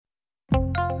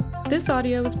This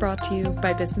audio was brought to you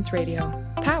by Business Radio,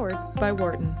 powered by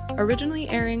Wharton, originally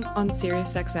airing on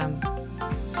SiriusXM.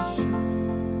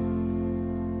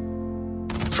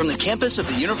 From the campus of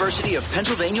the University of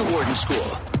Pennsylvania Wharton School,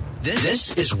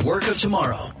 this is Work of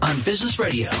Tomorrow on Business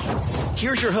Radio.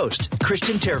 Here's your host,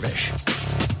 Christian Tervish.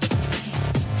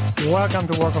 Welcome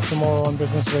to Work of Tomorrow on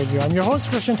Business Radio. I'm your host,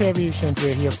 Christian Tervish, and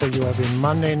we're here for you every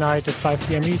Monday night at 5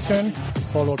 p.m. Eastern,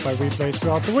 followed by replays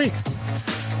throughout the week.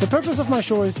 The purpose of my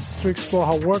show is to explore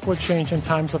how work will change in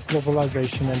times of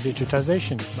globalization and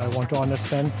digitization. I want to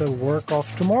understand the work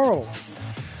of tomorrow.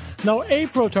 Now,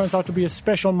 April turns out to be a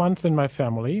special month in my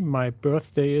family. My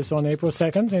birthday is on April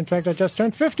 2nd. In fact, I just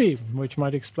turned 50, which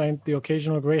might explain the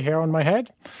occasional gray hair on my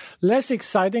head. Less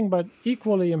exciting, but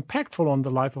equally impactful on the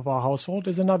life of our household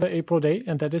is another April day,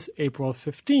 and that is April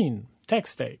 15,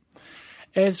 Tax Day.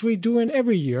 As we do in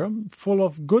every year, full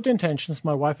of good intentions,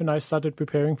 my wife and I started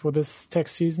preparing for this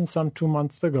tax season some 2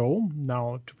 months ago.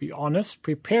 Now, to be honest,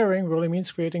 preparing really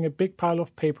means creating a big pile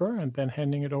of paper and then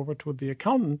handing it over to the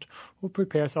accountant who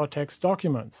prepares our tax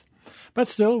documents. But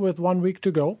still, with 1 week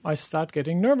to go, I start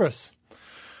getting nervous.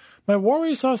 My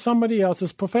worries are somebody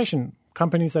else's profession.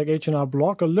 Companies like H&R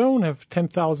Block alone have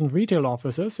 10,000 retail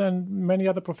offices, and many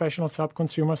other professionals help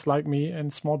consumers like me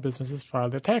and small businesses file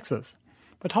their taxes.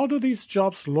 But how do these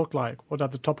jobs look like? What are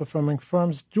the top-performing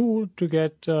firms do to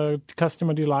get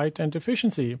customer delight and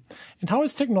efficiency? And how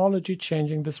is technology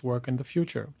changing this work in the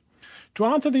future? To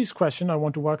answer these questions, I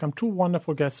want to welcome two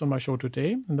wonderful guests on my show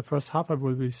today. In the first half, I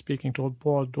will be speaking to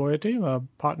Paul Dougherty, a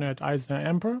partner at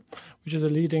Eisner & which is a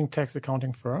leading tax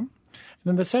accounting firm.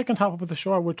 And in the second half of the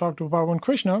show, I will talk to Varun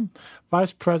Krishna,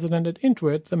 Vice President at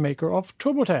Intuit, the maker of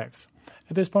TurboTax.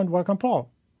 At this point, welcome, Paul.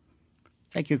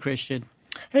 Thank you, Christian.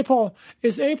 Hey, Paul,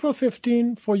 is April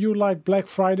 15 for you like Black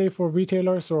Friday for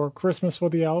retailers or Christmas for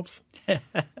the elves?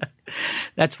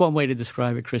 That's one way to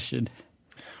describe it, Christian.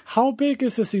 How big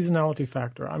is the seasonality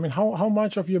factor? I mean, how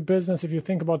much of your business, if you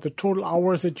think about the total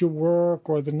hours that you work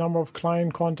or the number of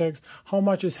client contacts, how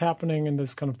much is happening in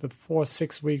this kind of the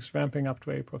 4-6 weeks ramping up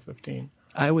to April 15?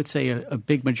 I would say a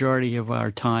big majority of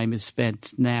our time is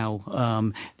spent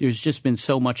now. There's just been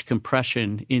so much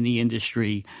compression in the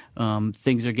industry.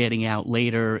 Things are getting out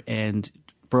later, and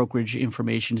brokerage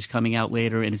information is coming out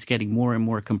later, and it's getting more and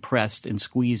more compressed and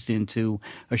squeezed into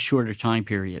a shorter time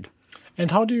period. And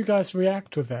how do you guys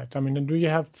react to that? I mean, do you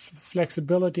have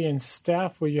flexibility in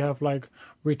staff where you have like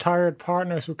retired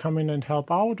partners who come in and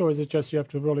help out, or is it just you have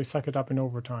to really suck it up in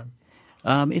overtime?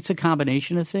 It's a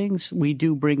combination of things. We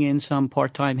do bring in some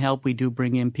part-time help. We do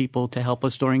bring in people to help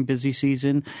us during busy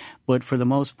season. But for the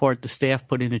most part, the staff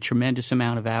put in a tremendous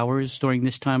amount of hours during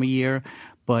this time of year.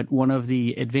 But one of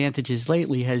the advantages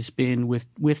lately has been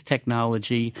with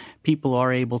technology, people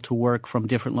are able to work from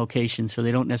different locations, so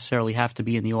they don't necessarily have to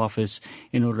be in the office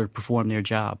in order to perform their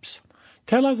jobs.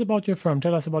 Tell us about your firm.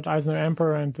 Tell us about Eisner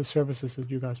and the services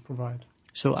that you guys provide.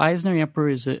 So Eisner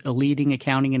is a leading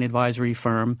accounting and advisory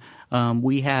firm.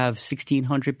 We have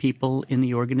 1,600 people in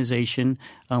the organization.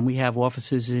 We have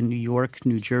offices in New York,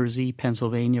 New Jersey,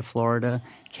 Pennsylvania, Florida,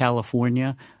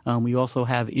 California. We also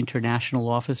have international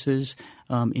offices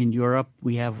in Europe.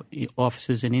 We have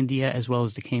offices in India as well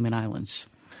as the Cayman Islands.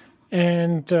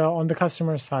 And on the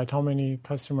customer side, how many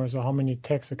customers or how many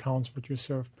tax accounts would you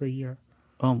serve per year?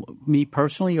 Me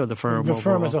personally, or the firm? The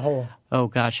overall? firm as a whole. Oh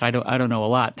gosh, I don't know a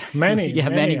lot. Many, yeah,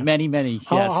 many. Yes.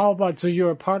 How about, so you're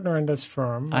a partner in this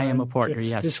firm? I am a partner.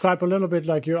 Yes. Describe a little bit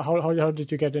like how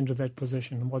did you get into that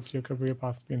position? What's your career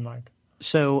path been like?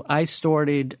 So I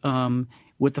started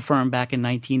with the firm back in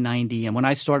 1990, and when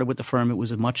I started with the firm, it was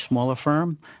a much smaller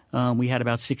firm. We had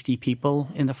about 60 people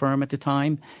in the firm at the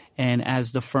time, and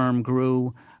as the firm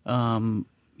grew,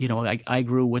 I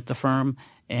grew with the firm.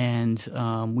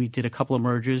 And we did a couple of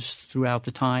mergers throughout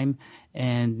the time.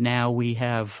 And now we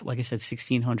have, like I said,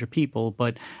 1,600 people.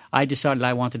 But I decided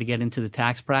I wanted to get into the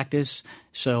tax practice.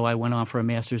 So I went on for a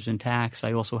master's in tax.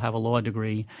 I also have a law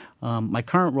degree. My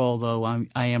current role, though,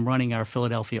 I am running our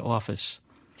Philadelphia office.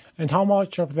 And how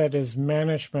much of that is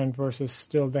management versus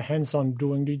still the hands-on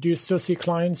doing? Do you still see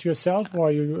clients yourself, or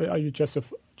are you are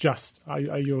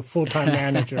you a full-time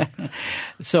manager?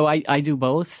 So I do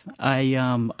both.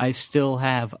 I still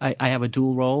have I have a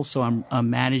dual role. So I'm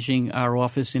managing our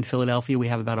office in Philadelphia. We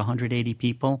have about 180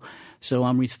 people. So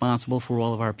I'm responsible for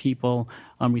all of our people.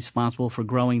 I'm responsible for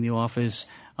growing the office.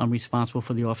 I'm responsible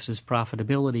for the office's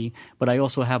profitability. But I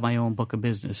also have my own book of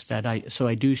business so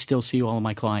I do still see all of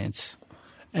my clients.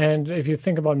 And if you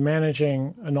think about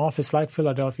managing an office like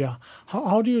Philadelphia,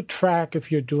 how do you track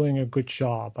if you're doing a good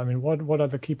job? I mean, what are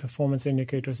the key performance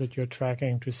indicators that you're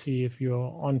tracking to see if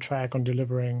you're on track on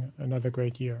delivering another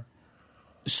great year?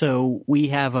 So we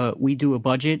do a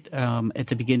budget at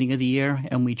the beginning of the year,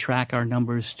 and we track our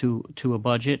numbers to a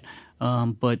budget.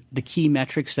 But the key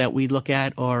metrics that we look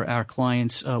at are our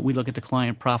clients. We look at the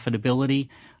client profitability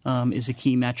is a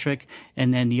key metric,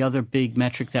 and then the other big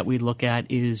metric that we look at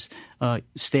is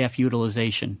staff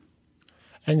utilization.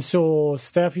 And so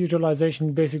staff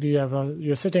utilization, basically,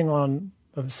 you're sitting on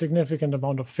a significant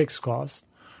amount of fixed cost.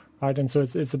 Right, and so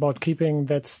it's about keeping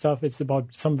that stuff. It's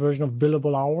about some version of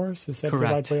billable hours. Is that Correct.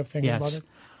 the right way of thinking about it?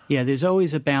 Yeah, there's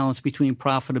always a balance between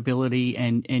profitability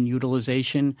and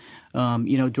utilization.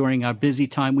 During our busy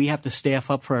time, we have to staff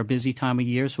up for our busy time of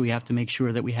year, so we have to make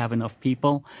sure that we have enough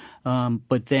people.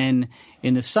 But then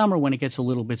in the summer, when it gets a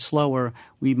little bit slower,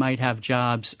 we might have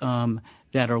jobs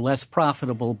that are less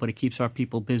profitable, but it keeps our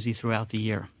people busy throughout the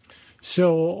year.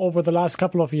 So over the last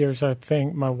couple of years, I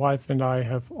think my wife and I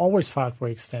have always filed for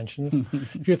extensions.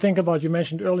 If you think about, you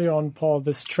mentioned earlier on, Paul,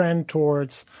 this trend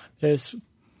towards there's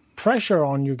pressure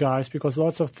on you guys because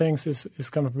lots of things is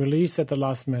kind of released at the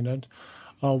last minute.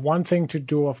 One thing to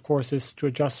do, of course, is to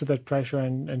adjust to that pressure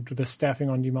and to the staffing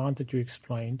on demand that you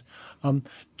explained.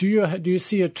 Do you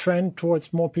see a trend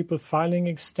towards more people filing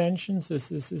extensions?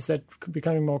 Is that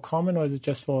becoming more common, or is it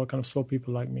just for kind of slow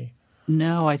people like me?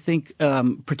 No, I think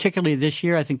particularly this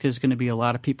year, I think there's going to be a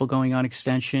lot of people going on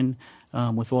extension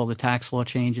with all the tax law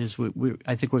changes.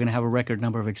 I think we're going to have a record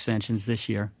number of extensions this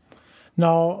year.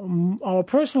 Now, our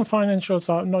personal financials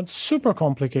are not super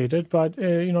complicated, but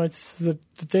it's the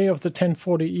day of the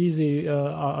 1040 easy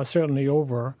are certainly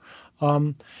over.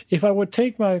 If I would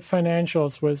take my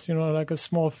financials with, like a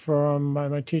small firm,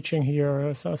 my teaching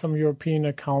here, some European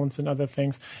accounts and other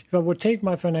things, if I would take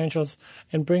my financials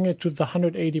and bring it to the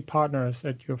 180 partners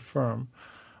at your firm,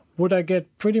 would I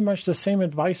get pretty much the same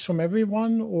advice from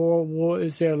everyone, or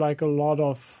is there like a lot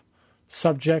of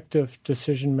subjective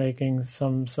decision making?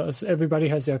 Everybody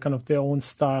has their kind of their own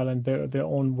style and their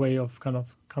own way of kind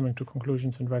of coming to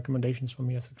conclusions and recommendations for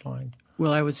me as a client.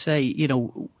 Well, I would say,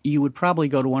 you would probably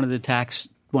go to one of the tax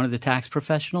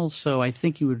professionals. So I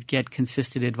think you would get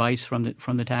consistent advice from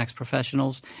the tax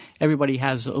professionals. Everybody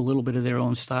has a little bit of their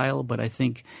own style, but I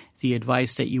think the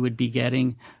advice that you would be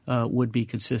getting would be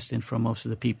consistent from most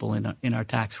of the people in our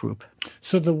tax group.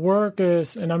 So the work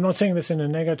is, and I'm not saying this in a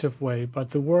negative way, but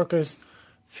the work is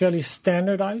fairly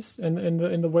standardized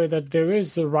in the way that there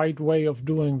is a right way of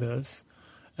doing this,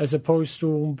 as opposed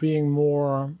to being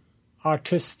more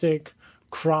artistic,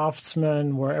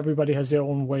 craftsman, where everybody has their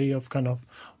own way of kind of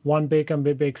one baker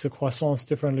bakes the croissants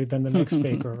differently than the next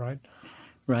baker, right?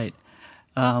 Right.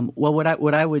 Well,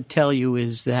 what I would tell you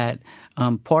is that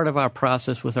part of our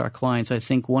process with our clients, I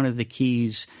think one of the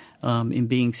keys in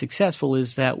being successful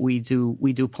is that we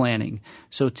do planning.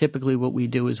 So typically what we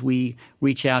do is we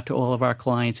reach out to all of our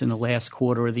clients in the last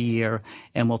quarter of the year,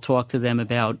 and we'll talk to them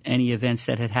about any events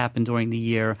that had happened during the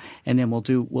year, and then we'll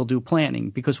do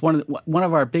planning. Because one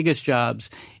of our biggest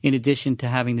jobs, in addition to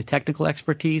having the technical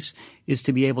expertise, is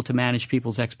to be able to manage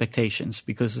people's expectations,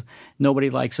 because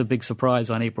nobody likes a big surprise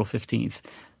on April 15th.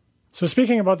 So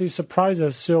speaking about these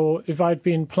surprises, so if I'd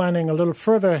been planning a little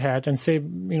further ahead and say,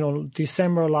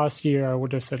 December last year, I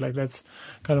would have said, let's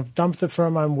kind of dump the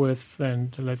firm I'm with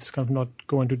and let's kind of not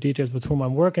go into details with whom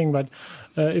I'm working. But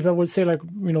if I would say,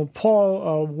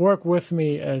 Paul, work with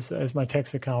me as my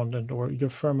tax accountant or your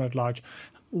firm at large,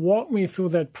 walk me through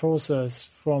that process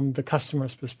from the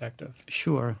customer's perspective.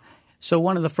 Sure. So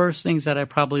one of the first things that I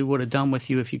probably would have done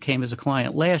with you if you came as a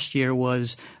client last year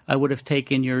was I would have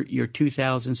taken your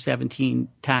 2017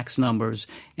 tax numbers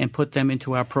and put them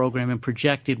into our program and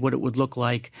projected what it would look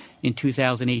like in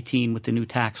 2018 with the new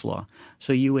tax law.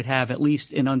 So you would have at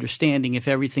least an understanding, if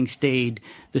everything stayed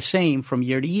the same from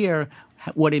year to year,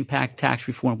 what impact tax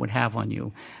reform would have on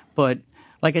you. But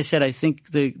like I said, I think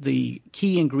the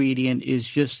key ingredient is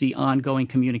just the ongoing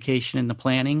communication and the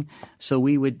planning. So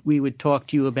we would talk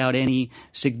to you about any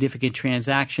significant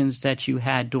transactions that you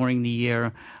had during the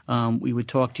year. We would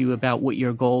talk to you about what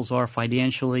your goals are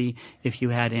financially. If you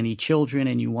had any children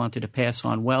and you wanted to pass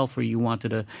on wealth, or you wanted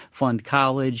to fund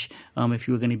college, if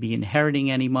you were going to be inheriting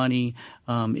any money,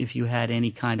 if you had any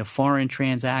kind of foreign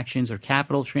transactions or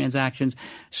capital transactions.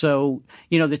 So,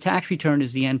 the tax return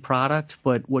is the end product,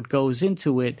 but what goes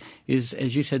into it is,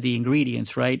 as you said, the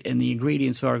ingredients, right? And the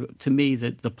ingredients are, to me,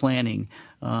 the planning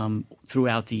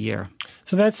throughout the year.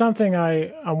 So that's something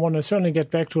I want to certainly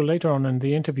get back to later on in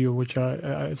the interview, which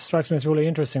it strikes me as really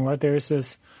interesting, right? There is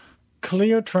this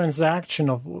clear transaction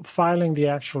of filing the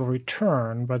actual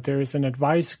return, but there is an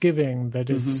advice giving that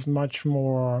is much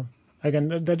more,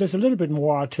 again, that is a little bit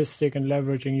more artistic and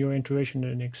leveraging your intuition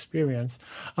and experience.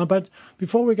 But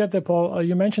before we get there, Paul,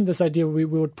 you mentioned this idea we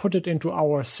would put it into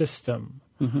our system.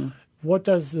 Mm-hmm. what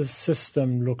does the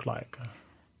system look like?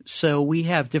 So we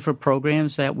have different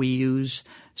programs that we use.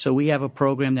 So we have a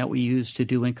program that we use to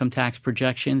do income tax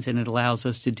projections, and it allows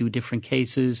us to do different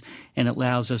cases, and it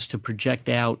allows us to project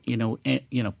out,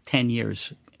 10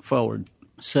 years forward.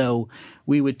 So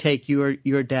we would take your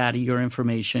data, your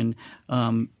information,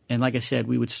 and like I said,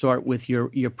 we would start with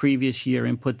your previous year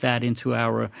and put that into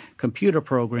our computer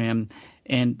program,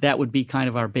 and that would be kind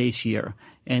of our base year.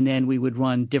 And then we would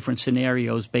run different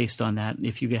scenarios based on that.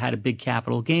 If you had a big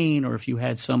capital gain or if you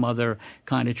had some other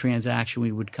kind of transaction,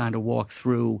 we would kind of walk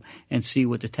through and see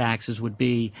what the taxes would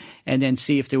be and then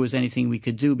see if there was anything we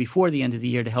could do before the end of the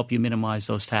year to help you minimize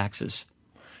those taxes.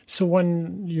 So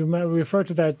when you refer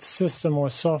to that system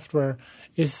or software,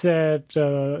 is that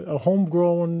a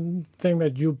homegrown thing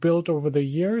that you built over the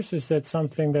years? Is that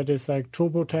something that is like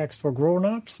TurboTax for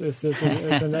grown-ups? Is this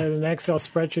an Excel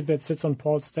spreadsheet that sits on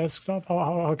Paul's desktop?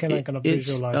 How can I kind of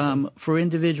visualize this? For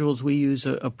individuals, we use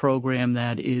a program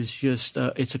that is just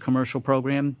it's a commercial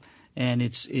program, and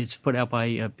it's put out by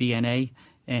BNA,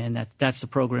 and that's the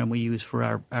program we use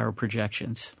for our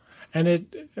projections. And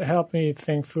it helped me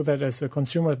think through that as a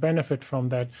consumer benefit from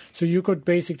that. So you could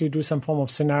basically do some form of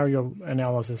scenario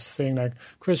analysis, saying like,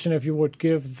 Christian, if you would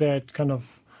give that kind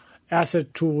of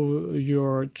asset to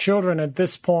your children at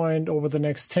this point over the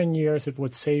next 10 years, it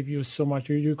would save you so much.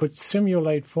 You could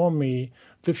simulate for me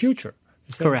the future.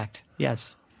 Correct,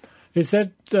 yes. Is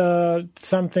that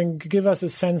something, give us a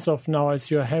sense of now as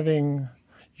you're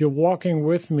walking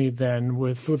with me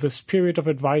then through this period of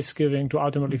advice giving to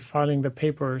ultimately filing the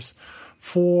papers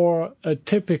for a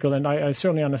typical, and I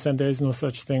certainly understand there is no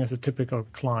such thing as a typical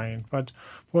client, but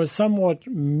for a somewhat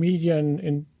median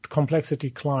in complexity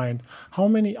client, how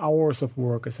many hours of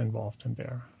work is involved in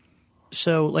there?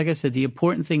 So, like I said, the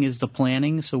important thing is the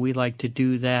planning. So we like to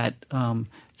do that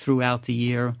throughout the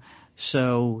year.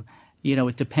 So,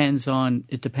 it depends on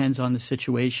the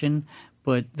situation.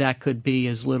 But that could be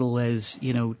as little as,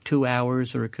 2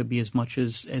 hours, or it could be as much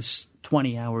as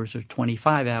 20 hours or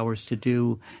 25 hours to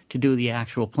do the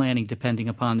actual planning, depending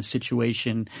upon the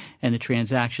situation and the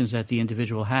transactions that the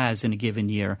individual has in a given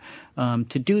year.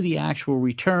 To do the actual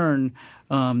return,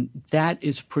 that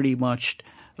is pretty much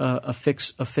a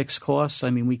fixed cost. I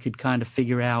mean, we could kind of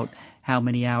figure out how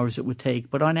many hours it would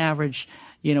take, but on average,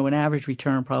 an average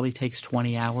return probably takes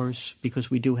 20 hours because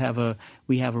we have a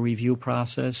review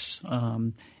process.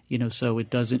 So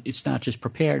it's not just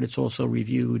prepared; it's also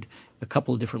reviewed a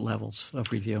couple of different levels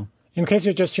of review. In case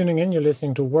you're just tuning in, you're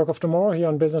listening to Work of Tomorrow here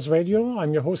on Business Radio.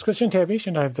 I'm your host, Christian Terwiesch,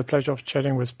 and I have the pleasure of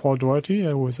chatting with Paul Dougherty,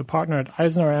 who is a partner at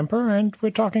Eisner-Amper, and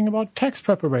we're talking about tax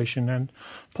preparation. And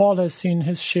Paul has seen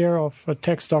his share of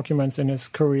tax documents in his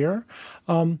career.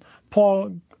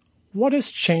 Paul, what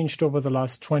has changed over the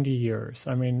last 20 years?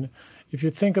 I mean, if you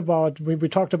think about, we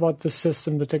talked about the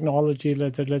system, the technology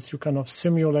that lets you kind of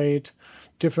simulate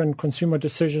different consumer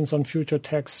decisions on future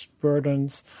tax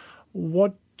burdens.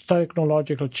 What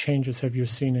technological changes have you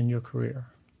seen in your career?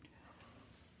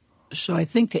 So I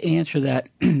think to answer that,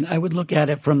 I would look at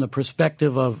it from the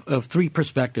perspective of three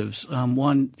perspectives.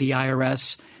 One, the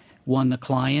IRS, one, the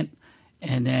client,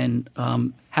 and then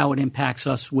how it impacts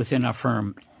us within our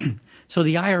firm. So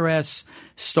the IRS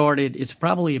started, it's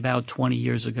probably about 20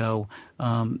 years ago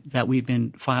that we've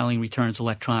been filing returns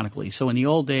electronically. So in the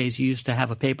old days, you used to have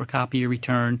a paper copy of your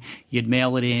return. You'd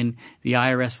mail it in. The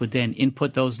IRS would then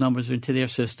input those numbers into their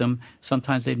system.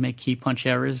 Sometimes they'd make key punch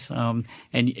errors, and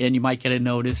you might get a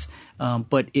notice.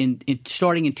 But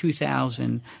starting in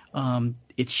 2000,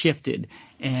 it shifted,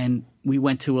 and we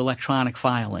went to electronic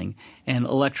filing. And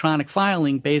electronic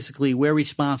filing, basically, we're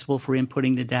responsible for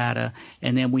inputting the data,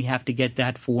 and then we have to get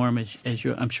that form,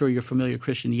 I'm sure you're familiar,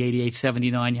 Christian, the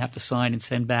 8879, you have to sign and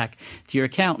send back to your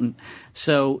accountant.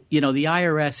 So, the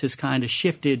IRS has kind of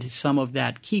shifted some of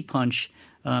that key punch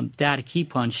data key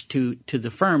punch to the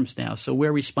firms now. So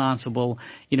we're responsible.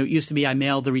 It used to be I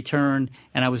mailed the return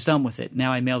and I was done with it.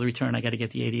 Now I mail the return, I got to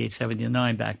get the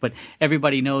 8879 back. But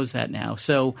everybody knows that now.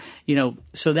 So,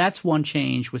 so that's one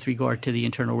change with regard to the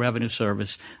Internal Revenue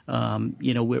Service.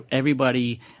 Where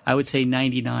everybody, I would say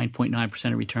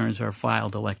 99.9% of returns are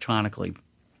filed electronically.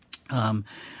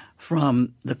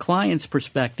 From the client's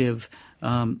perspective,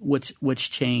 what's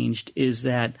changed is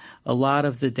that a lot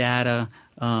of the data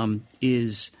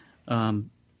it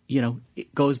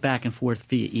goes back and forth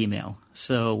via email.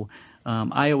 So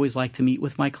I always like to meet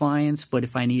with my clients, but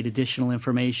if I need additional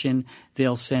information,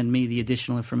 they'll send me the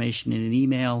additional information in an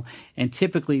email. And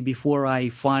typically before I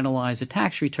finalize a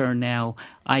tax return now,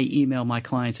 I email my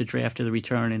clients a draft of the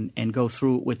return and go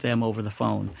through it with them over the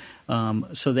phone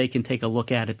so they can take a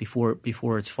look at it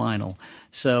before it's final.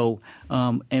 So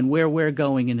And where we're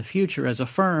going in the future as a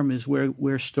firm is where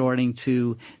we're starting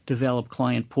to develop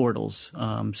client portals.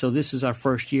 So this is our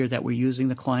first year that we're using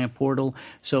the client portal.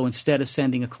 So instead of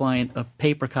sending a client a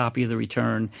paper copy of the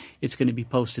return, it's going to be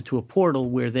posted to a portal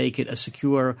where they could, a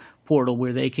secure portal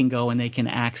where they can go and they can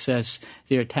access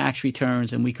their tax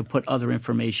returns, and we could put other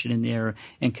information in there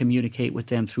and communicate with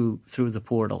them through the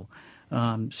portal.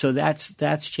 So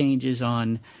that's changes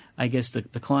on, I guess,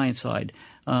 the client side.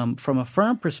 From a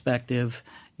firm perspective,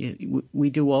 we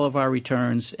do all of our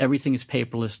returns. Everything is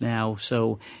paperless now.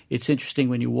 So it's interesting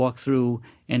when you walk through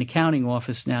an accounting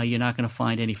office now, you're not going to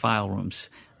find any file rooms.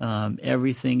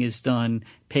 Everything is done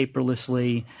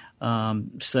paperlessly.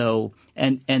 So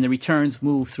the returns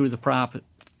move through the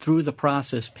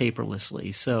process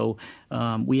paperlessly. So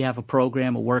we have a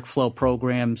program, a workflow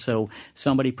program. So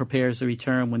somebody prepares the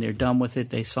return. When they're done with it,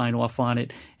 they sign off on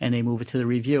it, and they move it to the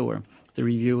reviewer. The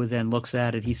reviewer then looks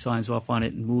at it, he signs off on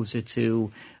it, and moves it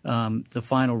to the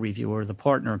final reviewer, the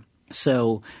partner.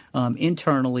 So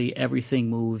internally, everything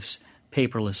moves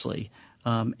paperlessly.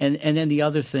 And then the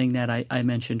other thing that I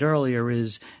mentioned earlier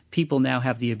is people now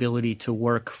have the ability to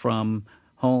work from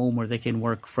home, or they can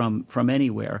work from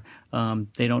anywhere.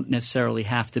 They don't necessarily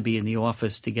have to be in the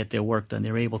office to get their work done.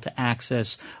 They're able to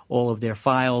access all of their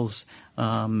files,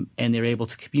 and they're able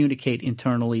to communicate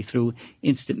internally through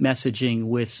instant messaging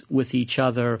with each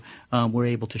other. We're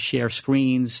able to share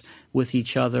screens with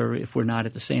each other if we're not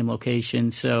at the same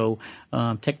location. So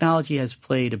technology has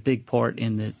played a big part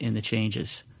in the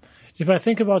changes. If I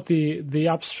think about the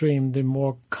upstream, the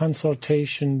more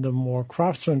consultation, the more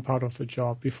craftsman part of the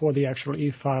job before the actual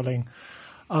e-filing,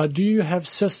 do you have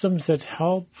systems that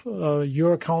help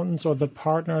your accountants or the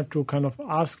partner to kind of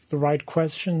ask the right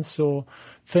questions? So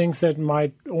things that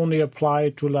might only apply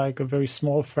to like a very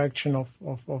small fraction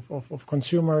of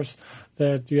consumers,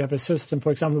 that you have a system.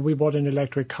 For example, we bought an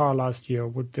electric car last year.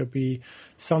 Would there be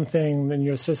something in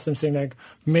your system saying like,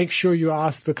 make sure you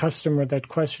ask the customer that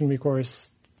question, because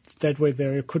that way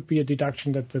there could be a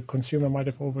deduction that the consumer might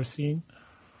have overseen?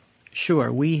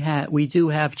 Sure. We do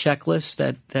have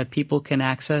checklists that people can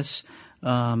access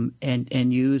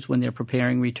and use when they're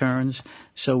preparing returns.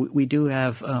 So we do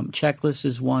have checklists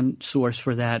is one source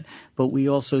for that, but we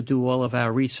also do all of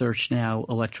our research now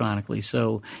electronically.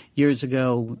 So years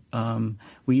ago,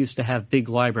 we used to have big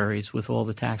libraries with all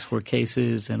the tax court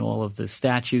cases and all of the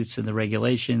statutes and the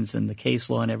regulations and the case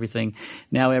law and everything.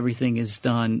 Now everything is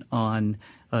done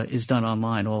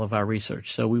online, all of our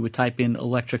research. So we would type in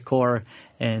electric car,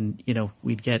 and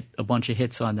we'd get a bunch of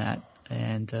hits on that,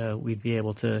 and we'd be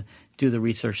able to do the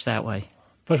research that way.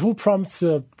 But who prompts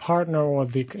the partner or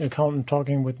the accountant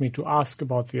talking with me to ask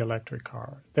about the electric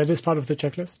car? That is part of the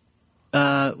checklist?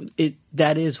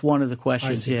 That is one of the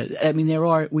questions. Yeah, I mean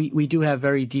we do have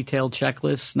very detailed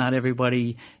checklists. Not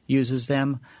everybody uses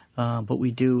them. But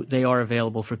they are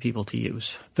available for people to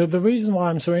use. The reason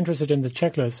why I'm so interested in the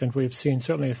checklist, and we've seen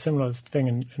certainly a similar thing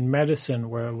in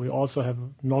medicine, where we also have a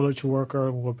knowledge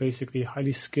worker who are basically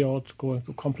highly skilled going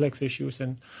through complex issues,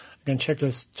 and again,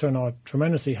 checklists turn out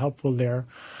tremendously helpful there.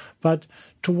 But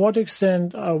to what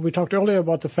extent, we talked earlier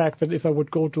about the fact that if I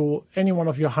would go to any one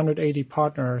of your 180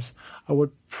 partners, I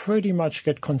would pretty much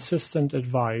get consistent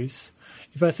advice.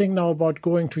 If I think now about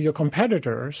going to your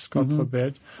competitors, God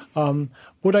forbid,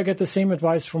 would I get the same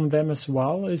advice from them as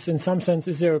well? In some sense,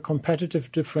 is there a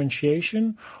competitive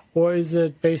differentiation, or is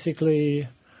it basically,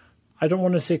 I don't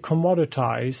want to say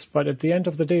commoditized, but at the end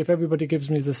of the day, if everybody gives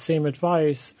me the same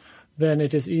advice, then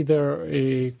it is either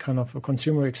a kind of a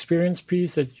consumer experience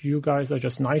piece that you guys are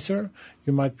just nicer,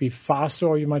 you might be faster,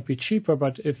 or you might be cheaper,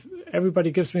 but if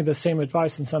everybody gives me the same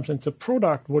advice, in some sense, the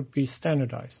product would be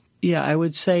standardized. Yeah, I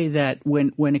would say that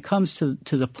when it comes to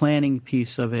the planning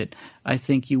piece of it, I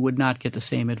think you would not get the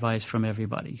same advice from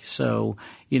everybody. So,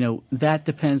 that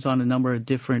depends on a number of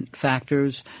different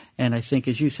factors. And I think,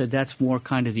 as you said, that's more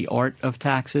kind of the art of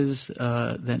taxes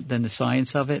than the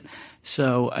science of it.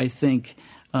 So I think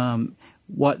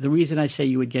the reason I say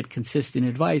you would get consistent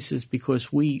advice is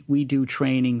because we do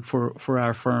training for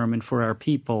our firm and for our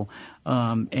people,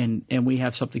 and we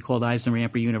have something called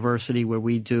Eisner-Amper University, where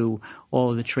we do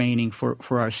all of the training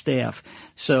for our staff.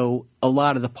 So a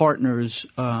lot of the partners,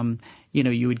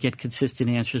 you would get consistent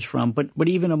answers from. But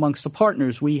even amongst the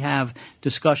partners, we have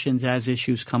discussions as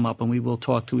issues come up, and we will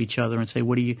talk to each other and say,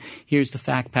 here's the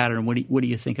fact pattern. What do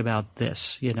you think about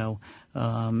this?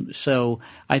 So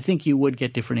I think you would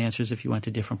get different answers if you went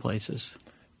to different places.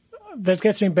 That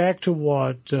gets me back to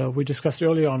what we discussed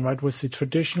earlier on, right, with the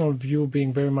traditional view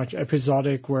being very much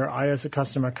episodic, where I as a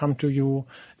customer come to you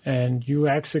and you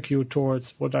execute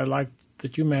towards what I like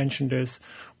that you mentioned is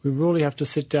we really have to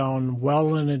sit down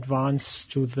well in advance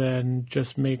to then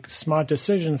just make smart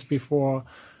decisions before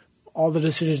all the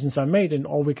decisions are made, and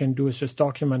all we can do is just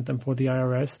document them for the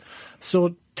IRS.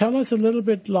 So tell us a little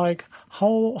bit, like,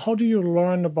 how do you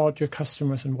learn about your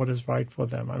customers and what is right for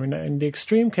them? I mean, in the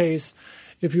extreme case,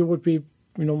 if you would be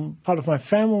part of my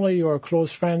family or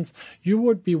close friends, you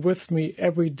would be with me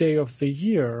every day of the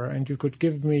year, and you could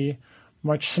give me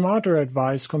much smarter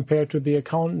advice compared to the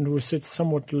accountant who sits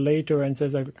somewhat later and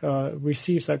says,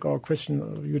 receives like, oh,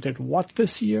 Christian, you did what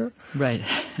this year? Right.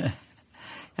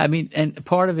 I mean, and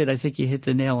part of it, I think you hit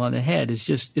the nail on the head,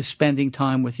 is spending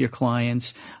time with your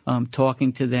clients,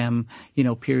 talking to them,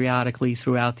 periodically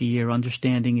throughout the year,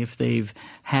 understanding if they've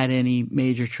had any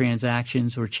major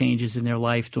transactions or changes in their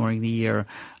life during the year.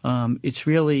 It's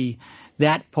really,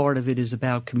 that part of it is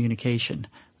about communication,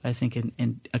 I think,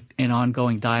 and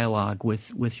ongoing dialogue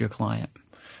with your client.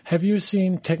 Have you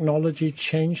seen technology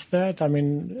change that? I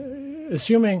mean,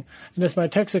 assuming, and as my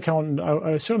tax accountant,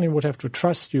 I certainly would have to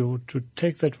trust you to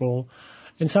take that role.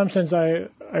 In some sense, I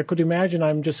could imagine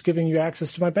I'm just giving you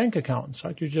access to my bank accounts,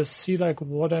 right? You just see, like,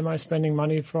 what am I spending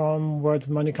money from, where's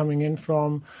the money coming in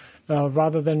from,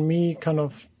 rather than me kind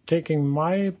of taking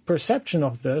my perception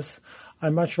of this. I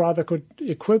much rather could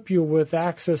equip you with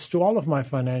access to all of my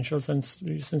financials, and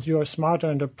since you are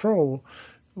smarter and a pro,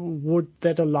 would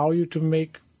that allow you to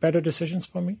make better decisions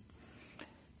for me?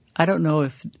 I don't know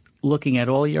if looking at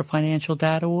all your financial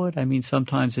data would. I mean,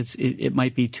 sometimes it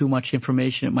might be too much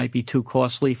information. It might be too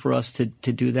costly for us to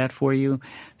do that for you.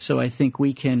 So I think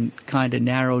we can kind of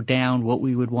narrow down what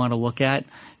we would want to look at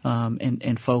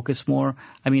and focus more.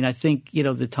 I mean, I think,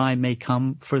 the time may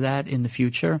come for that in the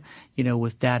future,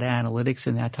 with data analytics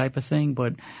and that type of thing.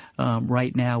 But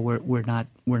right now we're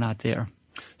not there.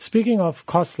 Speaking of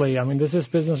costly, I mean, this is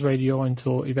business radio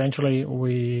until eventually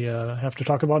we have to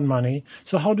talk about money.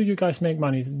 So how do you guys make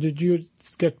money? Did you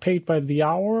get paid by the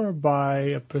hour, by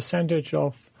a percentage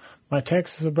of my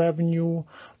tax revenue?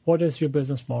 What is your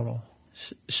business model?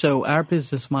 So our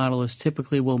business model is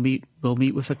typically we'll meet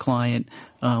with a client.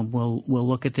 We'll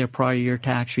look at their prior year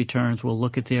tax returns. We'll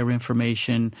look at their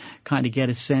information, kind of get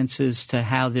a sense as to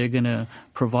how they're going to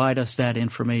provide us that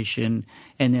information,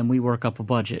 and then we work up a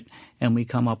budget and we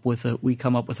come up with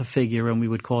a figure, and we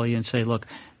would call you and say, look,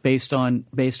 based on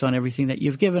everything that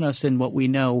you've given us and what we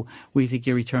know, we think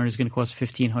your return is going to cost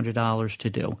 $1,500 to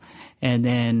do, and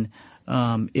then.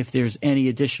 If there's any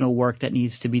additional work that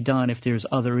needs to be done, if there's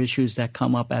other issues that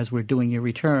come up as we're doing your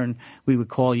return, we would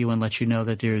call you and let you know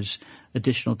that there's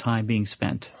additional time being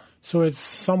spent. So it's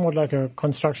somewhat like a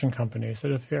construction company. Is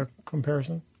that a fair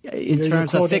comparison? In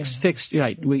terms of fixed,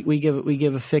 right? We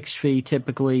give a fixed fee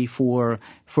typically for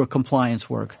compliance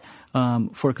work.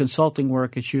 For consulting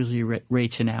work, it's usually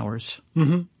rates in hours.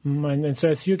 Mm-hmm. And so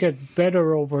as you get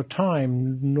better over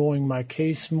time, knowing my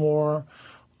case more.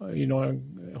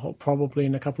 Probably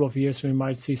in a couple of years we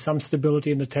might see some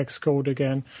stability in the tax code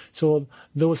again. So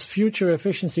those future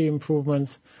efficiency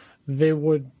improvements, they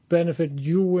would benefit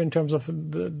you in terms of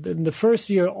in the first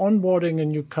year onboarding a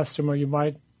new customer. You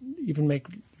might even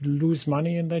lose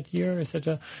money in that year.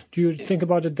 Do you think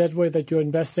about it that way, that you're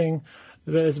investing?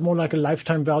 There's more like a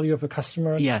lifetime value of a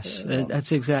customer. Yes,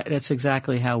 that's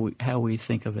exactly how we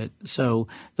think of it. So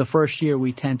the first year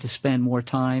we tend to spend more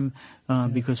time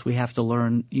because we have to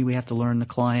learn. We have to learn the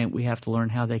client. We have to learn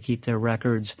how they keep their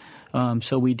records.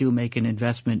 So we do make an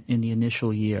investment in the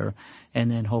initial year,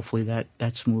 and then hopefully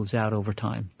that smooths out over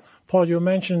time. Paul, you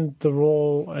mentioned the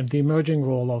role and the emerging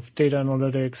role of data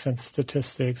analytics and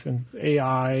statistics and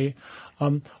AI.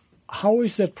 How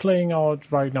is that playing out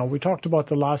right now? We talked about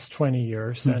the last 20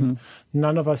 years, and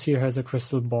none of us here has a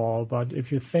crystal ball. But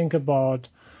if you think about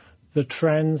the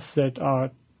trends that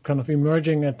are kind of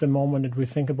emerging at the moment, and we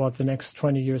think about the next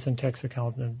 20 years in tax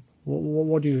accounting,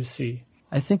 what do you see?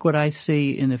 I think what I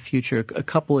see in the future, a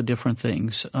couple of different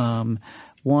things.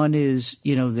 One is,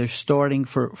 they're starting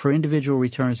for individual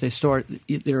returns.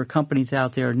 There are companies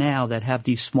out there now that have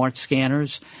these smart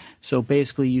scanners. So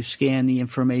basically you scan the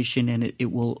information and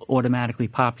it will automatically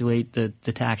populate the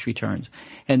tax returns.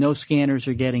 And those scanners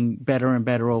are getting better and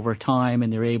better over time,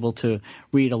 and they're able to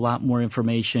read a lot more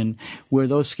information. Where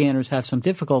those scanners have some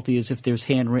difficulty is if there's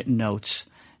handwritten notes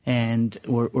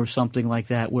or something like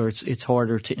that, where it's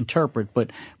harder to interpret. But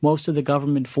most of the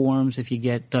government forms, if you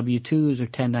get W-2s or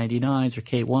 1099s or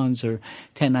K-1s or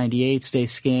 1098s, they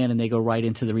scan and they go right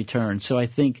into the return. So I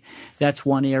think that's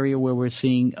one area where we're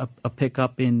seeing a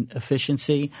pickup in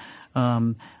efficiency.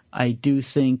 I do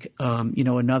think,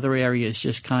 another area is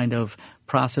just kind of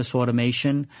process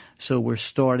automation. So we're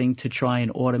starting to try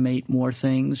and automate more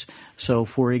things. So,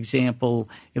 for example,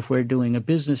 if we're doing a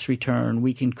business return,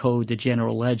 we can code the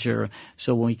general ledger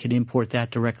so we can import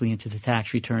that directly into the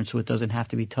tax return so it doesn't have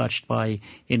to be touched by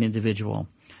an individual.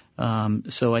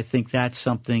 So I think that's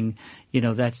something,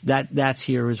 that's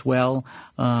here as well.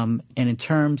 And in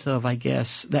terms of, I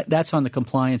guess, that's on the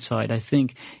compliance side. I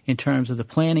think in terms of the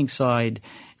planning side,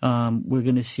 we're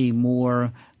going to see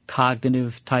more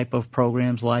cognitive type of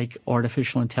programs like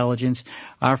artificial intelligence.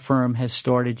 Our firm has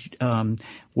started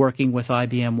working with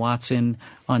IBM Watson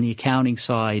on the accounting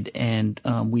side, and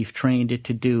we've trained it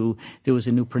to do. There was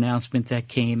a new pronouncement that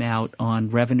came out on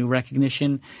revenue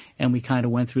recognition, and we kind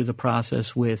of went through the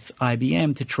process with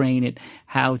IBM to train it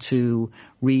how to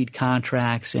read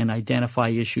contracts and identify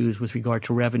issues with regard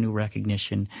to revenue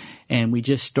recognition. And we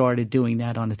just started doing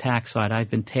that on the tax side. I've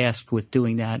been tasked with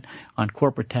doing that on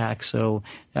corporate tax, so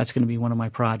that's going to be one of my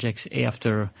projects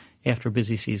after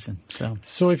busy season.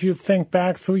 So if you think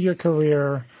back through your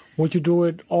career, would you do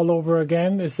it all over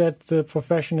again? Is that the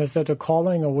profession? Is that a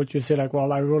calling? Or would you say, like,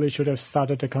 well, I really should have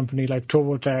started a company like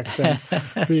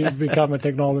TurboTax and become a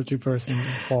technology person,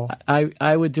 Paul?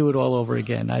 I would do it all over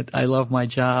again. I love my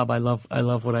job. I love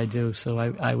what I do. So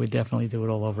I would definitely do it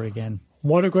all over again.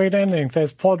 What a great ending.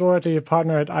 There's Paul Dougherty, a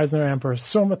partner at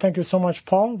Eisner-Amper. Thank you so much,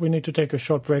 Paul. We need to take a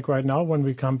short break right now. When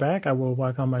we come back, I will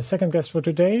welcome my second guest for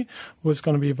today, who is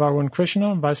going to be Varun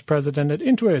Krishna, Vice President at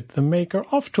Intuit, the maker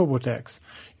of TurboTax.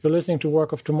 You're listening to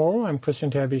Work of Tomorrow. I'm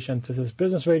Christian Terwiesch, and this is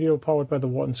Business Radio powered by the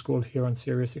Wharton School here on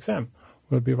Sirius XM.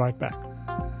 We'll be right back.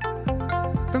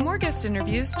 For more guest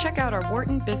interviews, check out our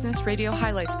Wharton Business Radio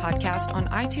Highlights podcast on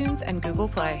iTunes and Google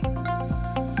Play.